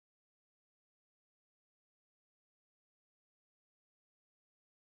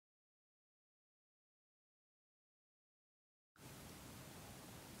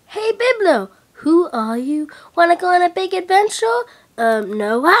Hey, Biblo, who are you? Wanna go on a big adventure?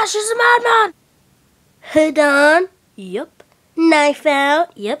 No. Ah, she's a madman. Hood on? Yup. Knife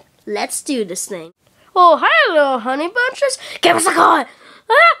out? Yep. Let's do this thing. Oh, hi, little honey bunches. Give us a call.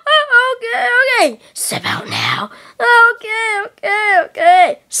 Okay. Step out now.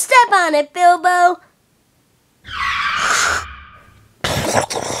 Okay. Step on it, Bilbo.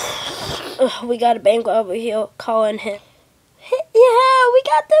 We got a bank over here calling him. Yeah, we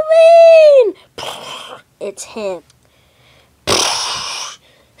got the win. It's him.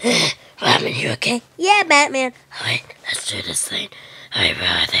 Batman, you okay? Yeah, Batman. Alright, let's do this thing. Alright, where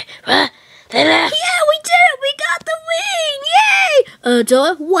are they? What? They left? Yeah, we did it! We got the win! Yay!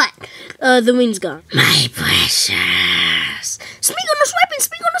 Dora, what? The win's gone. My precious! Smeagol, no swiping!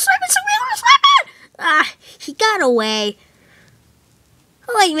 Ah, he got away.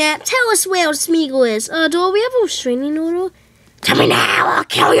 Alright, Matt, tell us where Smeagol is. Dora, we have a restraining order? Tell me now, I'll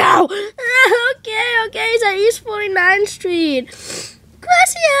kill you! Okay, he's at East 49th Street.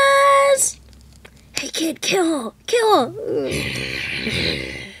 Gracias! Hey, kid, kill her!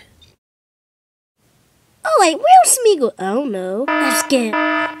 Oh, wait, where's Smeagol? Oh, no. Let's get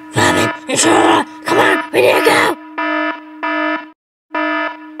Robin and Shura! Come on, we need to go!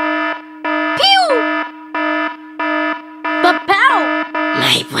 Pew! Ba-pow!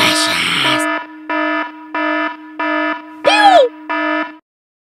 My precious! Pew!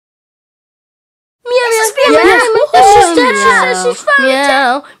 Meow, she's dead. She's fine.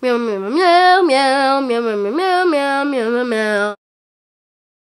 Meow.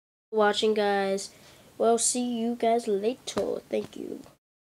 Watching, guys. Well, see you guys later. Thank you.